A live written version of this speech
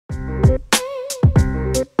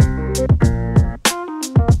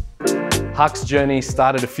Hark's journey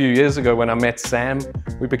started a few years ago when I met Sam.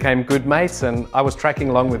 We became good mates and I was tracking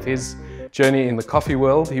along with his journey in the coffee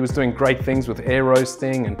world. He was doing great things with air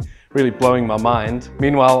roasting and really blowing my mind.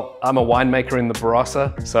 Meanwhile, I'm a winemaker in the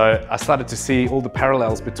Barossa, so I started to see all the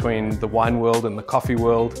parallels between the wine world and the coffee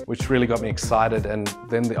world, which really got me excited. And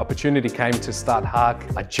then the opportunity came to start Hark.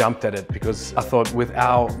 I jumped at it because I thought with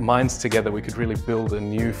our minds together, we could really build a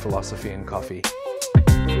new philosophy in coffee.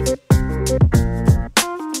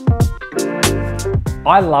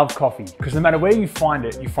 I love coffee because no matter where you find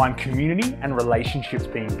it, you find community and relationships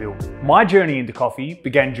being built. My journey into coffee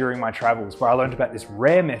began during my travels, where I learned about this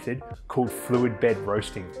rare method called fluid bed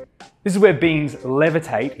roasting. This is where beans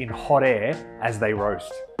levitate in hot air as they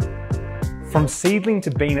roast. From seedling to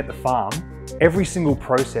bean at the farm, every single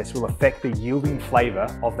process will affect the yielding flavour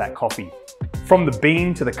of that coffee. From the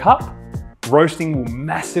bean to the cup, roasting will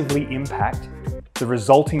massively impact the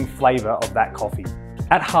resulting flavour of that coffee.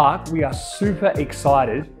 At Hark, we are super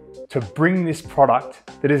excited to bring this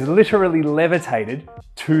product that is literally levitated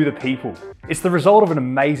to the people. It's the result of an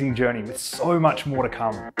amazing journey with so much more to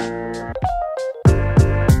come.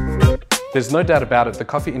 There's no doubt about it, the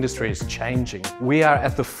coffee industry is changing. We are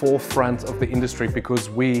at the forefront of the industry because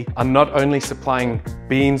we are not only supplying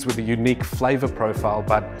beans with a unique flavor profile,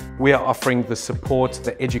 but we are offering the support,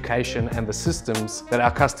 the education, and the systems that our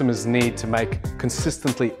customers need to make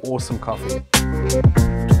consistently awesome coffee.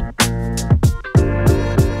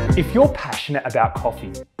 If you're passionate about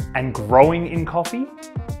coffee and growing in coffee,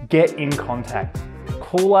 get in contact.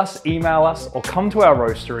 Call us, email us, or come to our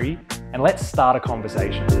roastery and let's start a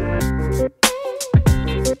conversation.